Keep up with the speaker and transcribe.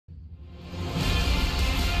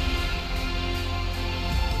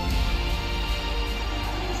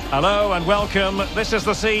Hello and welcome. This is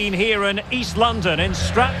the scene here in East London, in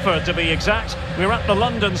Stratford to be exact. We're at the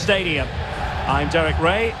London Stadium. I'm Derek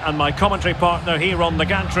Ray, and my commentary partner here on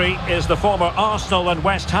Legandary is the former Arsenal and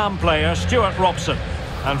West Ham player Stuart Robson.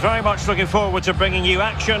 And very much looking forward to bringing you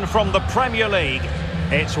action from the Premier League.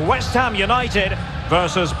 It's West Ham United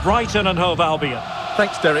versus Brighton and Hove Albion.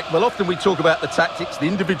 Thanks, Derek. Well, often we talk about the tactics, the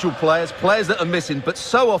individual players that are missing, but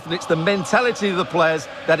so often it's the mentality of the players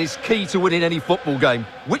that is key to winning any football game.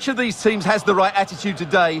 Which of these teams has the right attitude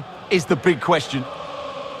today is the big question.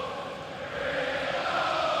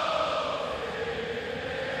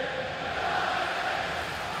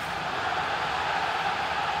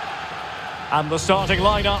 And the starting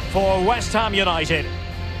lineup for West Ham United.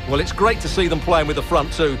 Well, it's great to see them playing with the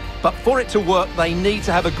front two, but for it to work, they need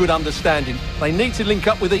to have a good understanding. They need to link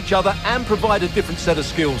up with each other and provide a different set of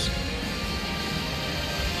skills.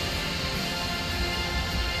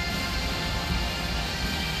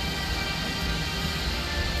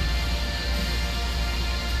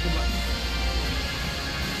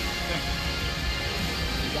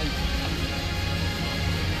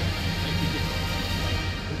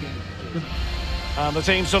 And the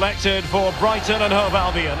team selected for Brighton and Hove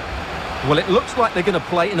Albion. Well, it looks like they're going to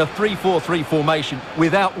play in a 3-4-3 formation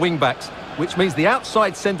without wing-backs, which means the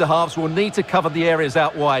outside centre-halves will need to cover the areas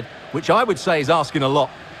out wide, which I would say is asking a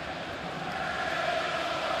lot.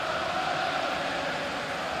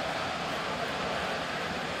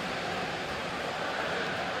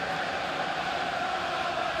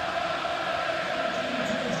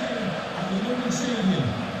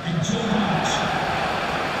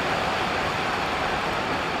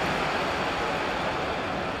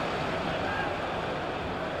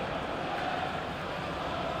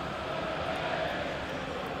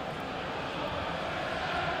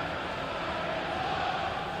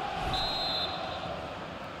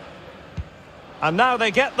 And now they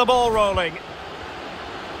get the ball rolling.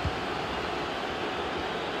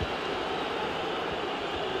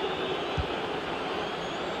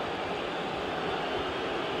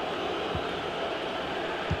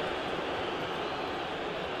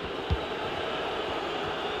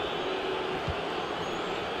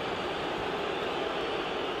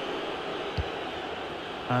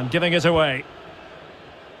 And giving it away.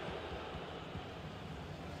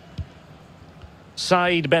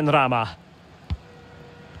 Said Benrahma.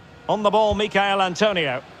 On the ball, Michail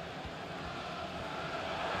Antonio.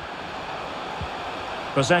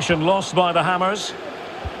 Possession lost by the Hammers.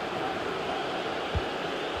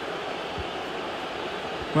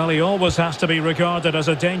 Well, he always has to be regarded as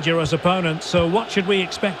a dangerous opponent, so what should we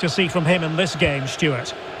expect to see from him in this game,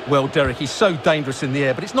 Stuart? Well, Derek, he's so dangerous in the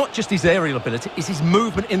air, but it's not just his aerial ability, it's his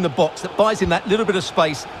movement in the box that buys him that little bit of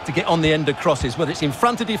space to get on the end of crosses. Whether it's in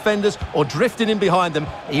front of defenders or drifting in behind them,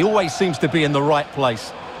 he always seems to be in the right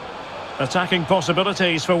place. Attacking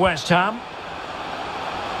possibilities for West Ham.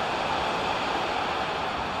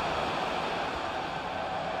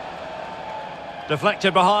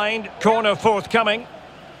 Deflected behind, corner forthcoming.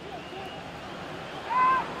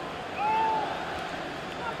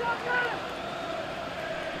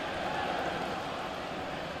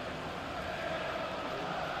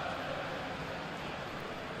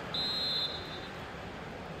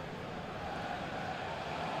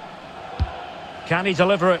 Can he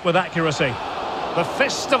deliver it with accuracy? The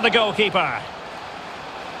fist of the goalkeeper.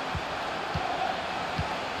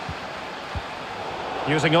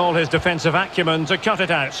 Using all his defensive acumen to cut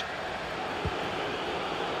it out.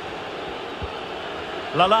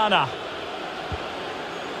 Lallana.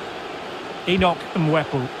 Enoch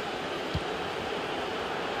Mwepu.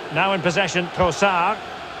 Now in possession, Trossard.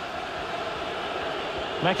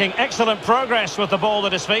 Making excellent progress with the ball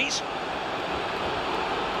at his feet.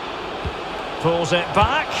 Pulls it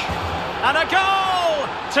back, and a goal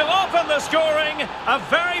to open the scoring. A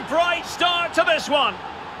very bright start to this one.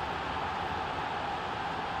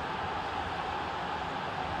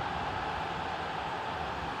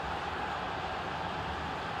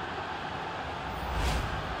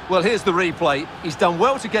 Well, here's the replay. He's done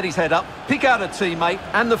well to get his head up, pick out a teammate,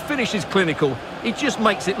 and the finish is clinical. He just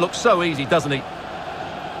makes it look so easy, doesn't he?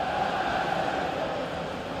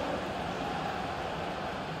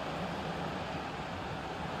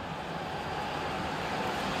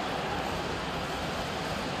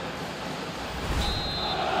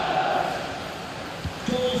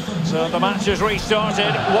 So the match has restarted,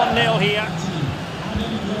 1-0 here.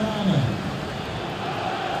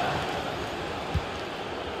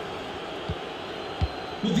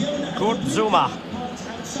 Kurt Zuma.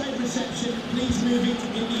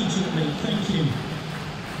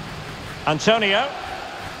 Antonio.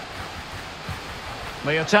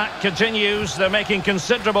 The attack continues, they're making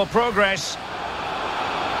considerable progress.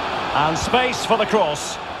 And space for the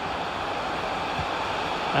cross.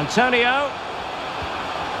 Antonio.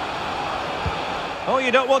 Oh,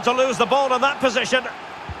 you don't want to lose the ball in that position.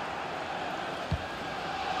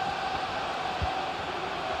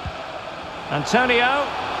 Antonio.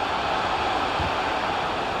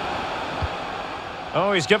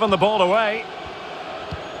 Oh, he's given the ball away.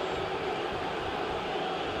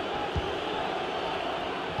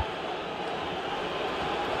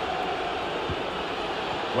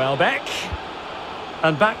 Welbeck.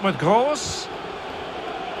 And back with Gross.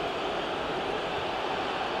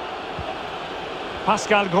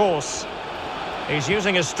 Pascal Gross. He's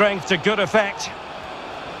using his strength to good effect.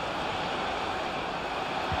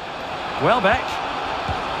 Welbeck.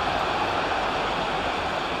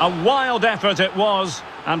 A wild effort it was,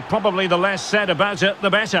 and probably the less said about it, the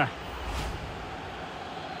better.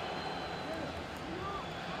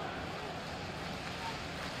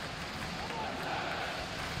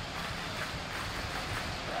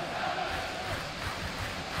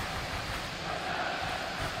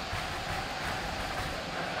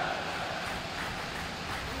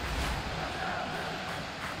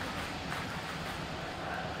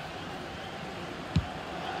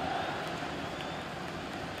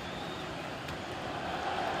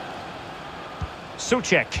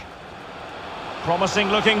 Souček. Promising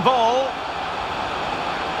looking ball.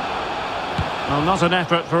 Well, not an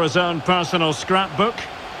effort for his own personal scrapbook.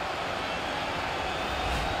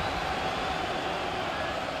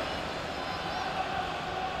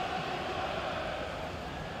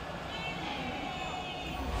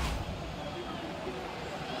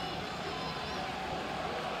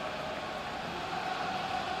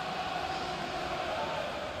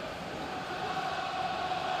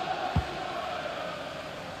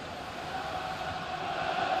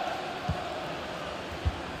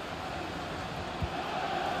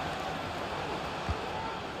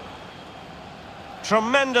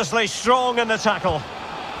 Tremendously strong in the tackle.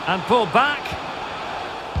 And pulled back.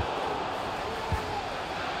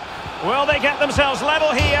 Will they get themselves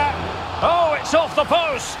level here? Oh, it's off the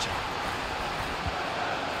post.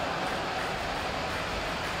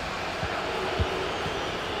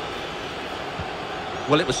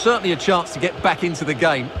 Well, it was certainly a chance to get back into the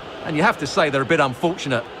game, and you have to say they're a bit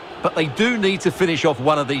unfortunate, but they do need to finish off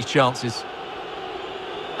one of these chances.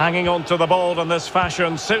 Hanging on to the ball in this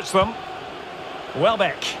fashion suits them.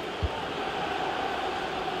 Welbeck.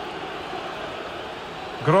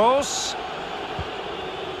 Gross.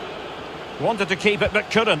 Wanted to keep it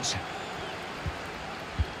but couldn't.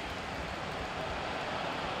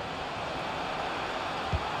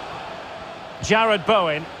 Jared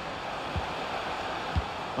Bowen.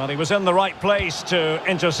 Well, he was in the right place to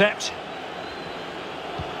intercept.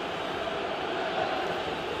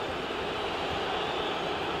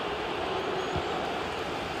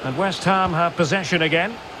 And West Ham have possession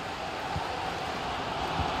again.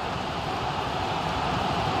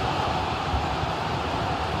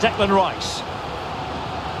 Declan Rice.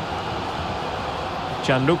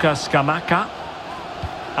 Gianluca Scamacca.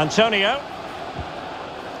 Antonio.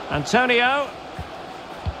 Antonio.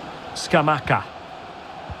 Scamacca.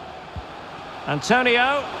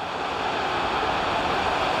 Antonio.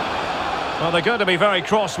 Well, they're going to be very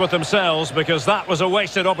cross with themselves because that was a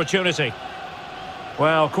wasted opportunity.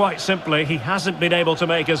 Well, quite simply, he hasn't been able to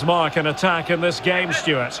make his mark in attack in this game,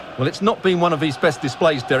 Stuart. Well, it's not been one of his best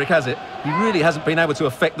displays, Derek, has it? He really hasn't been able to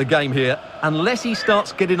affect the game here. Unless he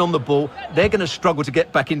starts getting on the ball, they're going to struggle to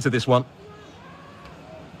get back into this one.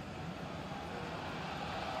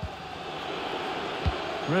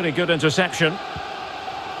 Really good interception.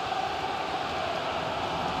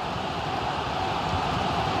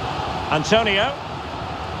 Antonio.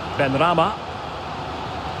 Benrahma.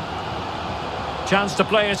 Chance to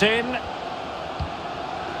play it in.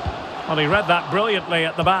 Well, he read that brilliantly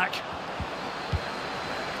at the back.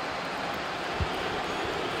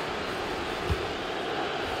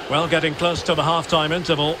 Well, getting close to the half-time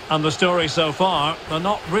interval, and the story so far, they're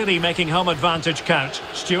not really making home advantage count.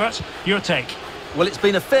 Stuart, your take? Well, it's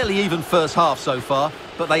been a fairly even first half so far,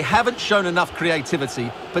 but they haven't shown enough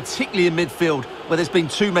creativity, particularly in midfield, where there's been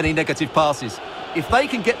too many negative passes. If they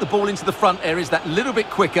can get the ball into the front areas that little bit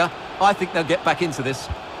quicker, I think they'll get back into this.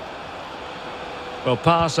 Well,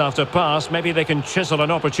 pass after pass, maybe they can chisel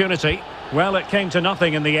an opportunity. Well, it came to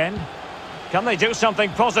nothing in the end. Can they do something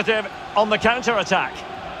positive on the counter-attack?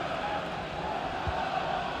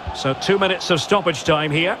 So 2 minutes of stoppage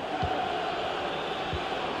time here.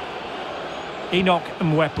 Enoch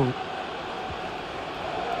Mwepu.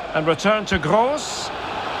 And return to Gross.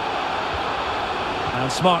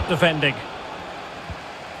 And smart defending.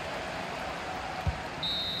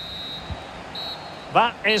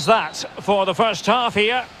 That is that for the first half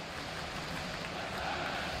here.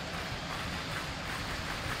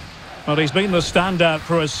 Well, he's been the standout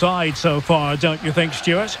for his side so far, don't you think,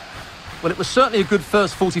 Stuart? Well, it was certainly a good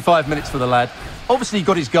first 45 minutes for the lad. Obviously, he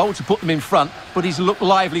got his goal to put them in front, but he's looked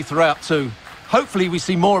lively throughout too. Hopefully, we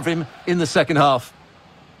see more of him in the second half.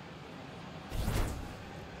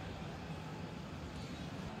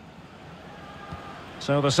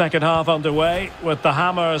 So the second half underway with the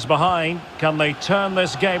Hammers behind. Can they turn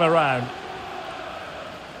this game around?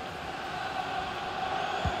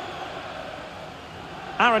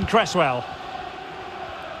 Aaron Cresswell.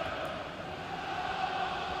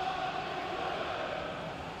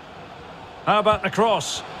 How about the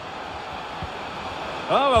cross?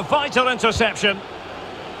 Oh, a vital interception.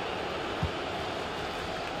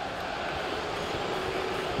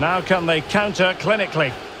 Now can they counter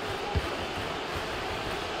clinically?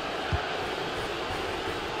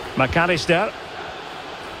 McAllister.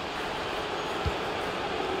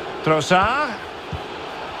 Trossard.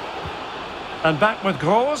 And back with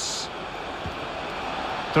Gross.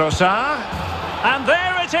 Trossard. And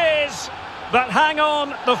there it is! But hang on,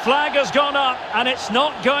 the flag has gone up and it's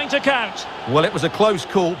not going to count. Well, it was a close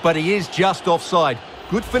call, but he is just offside.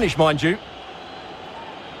 Good finish, mind you.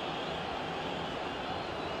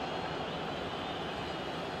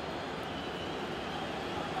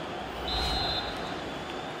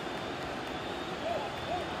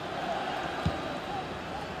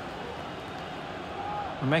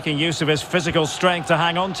 Making use of his physical strength to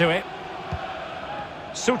hang on to it.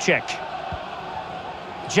 Souček.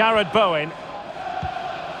 Jared Bowen.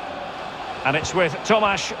 And it's with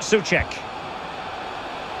Tomáš Souček.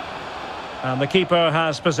 And the keeper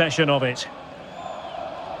has possession of it.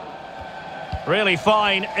 Really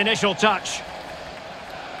fine initial touch.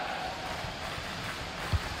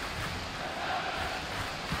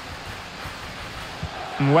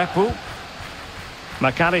 Mwepu.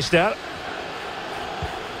 McAllister.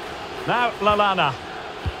 Now Lallana.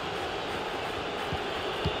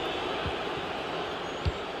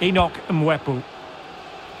 Enoch Mwepu.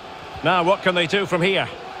 Now what can they do from here?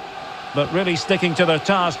 But really sticking to their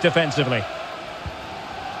task defensively.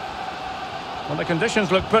 Well, the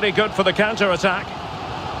conditions look pretty good for the counter-attack.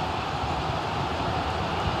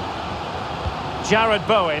 Jared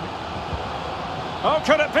Bowen. Oh,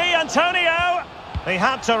 could it be Antonio? He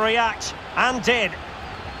had to react, and did.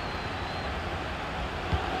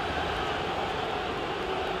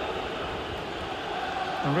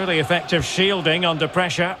 A really effective shielding under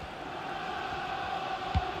pressure.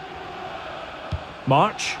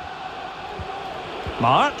 March.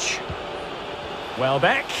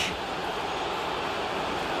 Welbeck.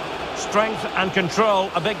 Strength and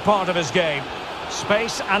control, a big part of his game.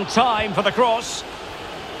 Space and time for the cross.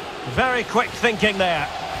 Very quick thinking there.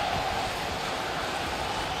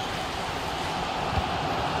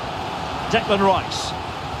 Declan Rice.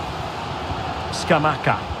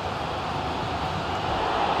 Scamacca.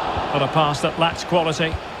 But a pass that lacks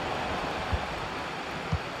quality.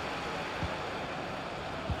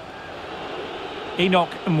 Enoch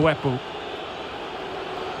Mwepu.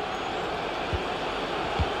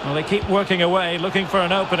 Well, they keep working away, looking for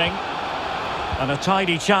an opening. And a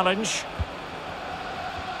tidy challenge.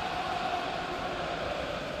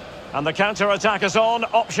 And the counter-attack is on,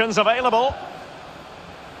 options available.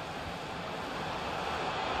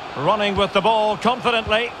 Running with the ball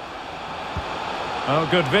confidently. Oh,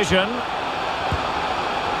 good vision.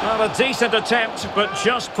 Well, a decent attempt, but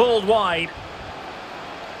just pulled wide.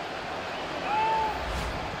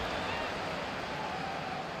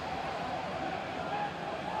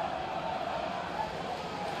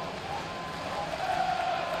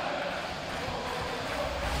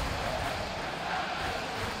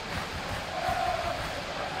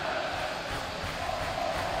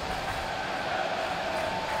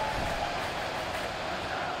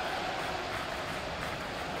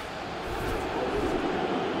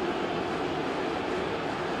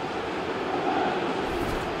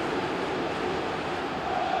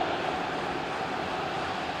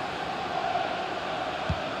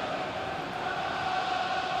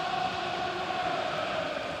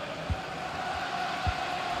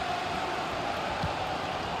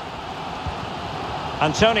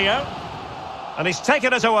 Antonio, and he's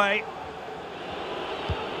taken it away.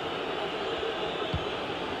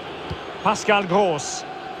 Pascal Gross.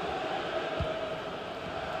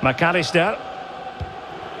 McAllister.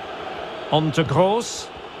 On to Gross.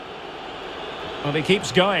 Well, he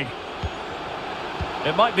keeps going.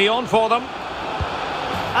 It might be on for them.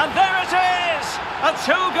 And there it is! A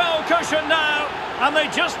two-goal cushion now, and they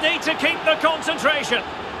just need to keep the concentration.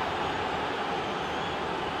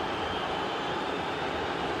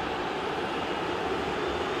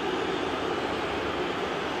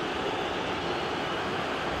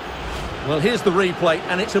 Well, here's the replay,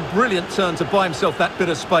 and it's a brilliant turn to buy himself that bit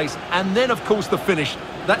of space. And then, of course, the finish.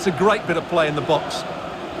 That's a great bit of play in the box.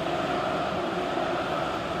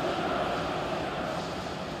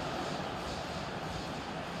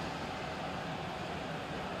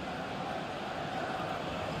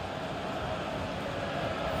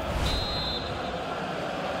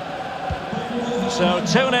 So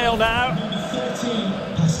 2-0 now. Number 13,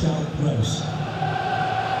 Pascal Gross.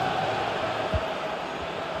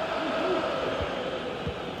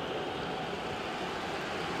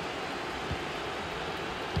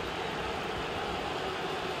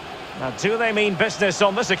 Now, do they mean business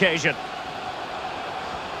on this occasion?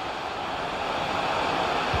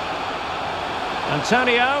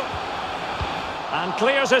 Antonio. And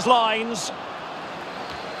clears his lines.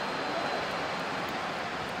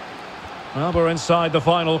 Well, we're inside the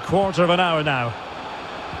final quarter of an hour now.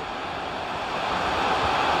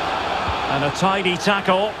 And a tidy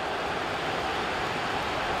tackle.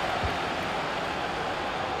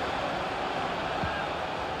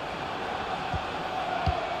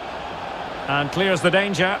 And clears the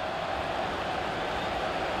danger.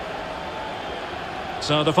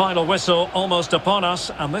 So the final whistle almost upon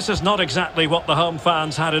us, and this is not exactly what the home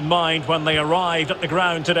fans had in mind when they arrived at the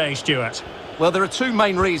ground today, Stuart. Well, there are two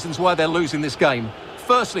main reasons why they're losing this game.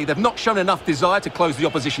 Firstly, they've not shown enough desire to close the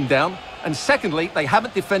opposition down. And secondly, they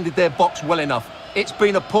haven't defended their box well enough. It's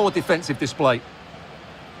been a poor defensive display.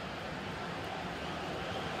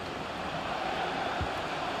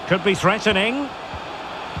 Could be threatening.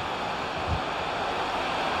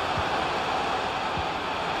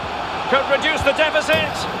 Could reduce the deficit,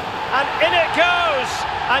 and in it goes.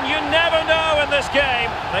 And you never know in this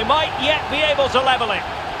game. They might yet be able to level it.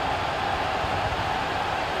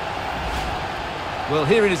 Well,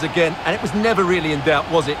 here it is again, and it was never really in doubt,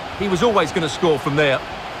 was it? He was always going to score from there.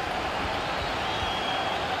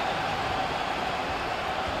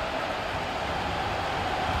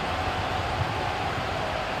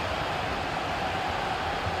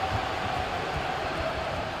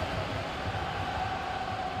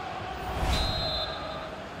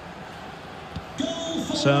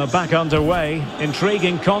 So back underway.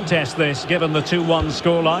 Intriguing contest this, given the 2-1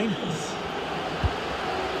 scoreline.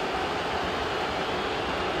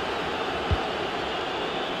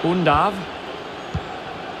 Undav.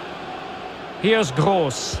 Here's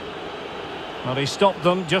Gross. Well, he stopped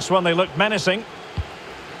them just when they looked menacing.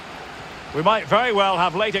 We might very well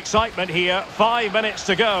have late excitement here. 5 minutes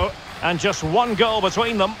to go, and just one goal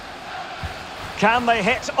between them. Can they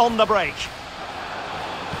hit on the break?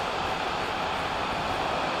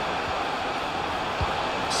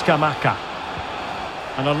 Scamacca.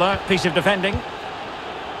 An alert piece of defending.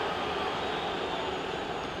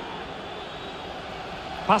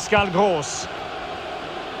 Pascal Gross.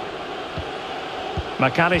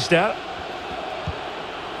 McAllister.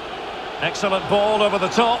 Excellent ball over the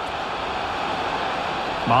top.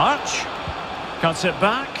 March. Cuts it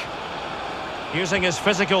back. Using his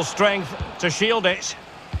physical strength to shield it.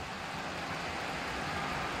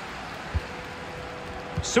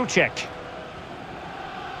 Souček.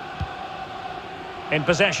 In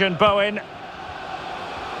possession, Bowen.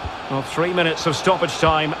 Well, 3 minutes of stoppage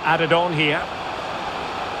time added on here.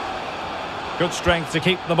 Good strength to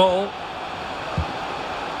keep the ball.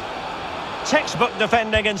 Textbook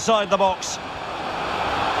defending inside the box.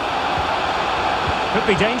 Could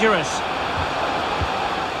be dangerous.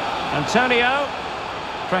 Antonio.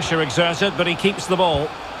 Pressure exerted, but he keeps the ball.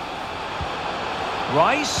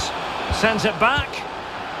 Rice sends it back.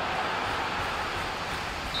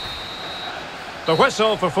 The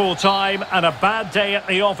whistle for full time, and a bad day at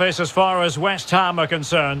the office as far as West Ham are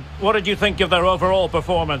concerned. What did you think of their overall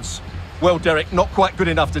performance? Well, Derek, not quite good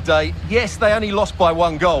enough today. Yes, they only lost by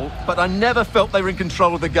 1 goal, but I never felt they were in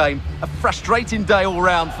control of the game. A frustrating day all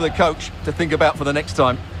round for the coach to think about for the next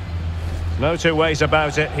time. No two ways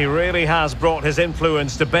about it. He really has brought his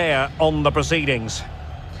influence to bear on the proceedings.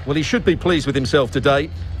 Well, he should be pleased with himself today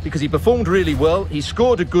because he performed really well, he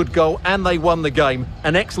scored a good goal and they won the game.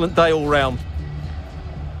 An excellent day all round.